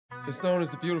It's known as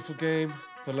the beautiful game,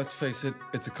 but let's face it,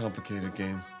 it's a complicated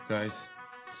game, guys.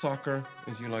 Soccer,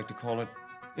 as you like to call it,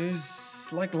 is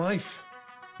like life.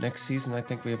 Next season, I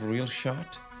think we have a real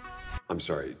shot. I'm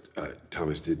sorry,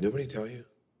 Thomas, did nobody tell you?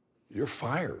 You're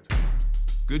fired.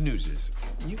 Good news is,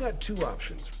 you got two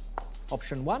options.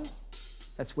 Option one,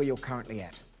 that's where you're currently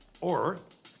at. Or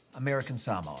American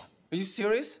Samoa. Are you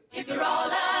serious? If you're all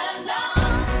alone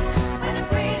with the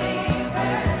pretty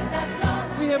birds that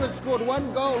flown. We haven't scored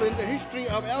one goal in the history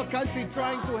of our country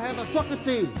trying to have a soccer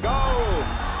team. go!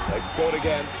 They've scored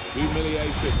again.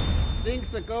 Humiliation.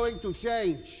 Things are going to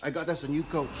change. I got us a new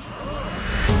coach.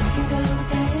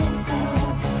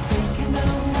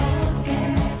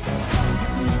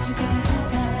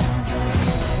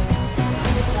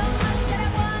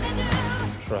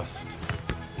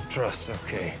 Trust,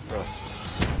 okay, trust.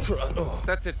 Oh,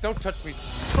 that's it, don't touch me.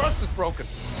 Trust is broken.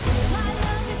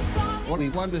 All we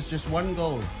want is just one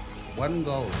goal. One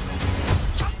goal.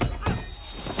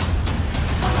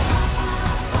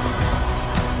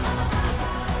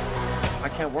 I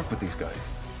can't work with these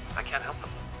guys. I can't help them.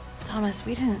 Thomas,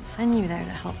 we didn't send you there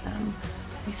to help them.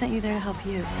 We sent you there to help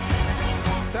you.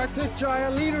 That's it,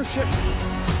 Jaya, leadership.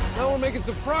 Now we're making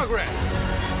some progress.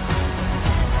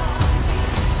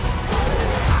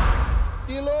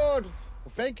 Dear Lord,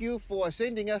 thank you for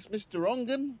sending us Mr.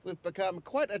 Ongan. We've become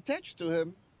quite attached to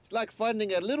him. It's like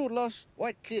finding a little lost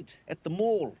white kid at the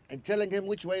mall and telling him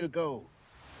which way to go.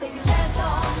 Take a chance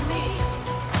on me.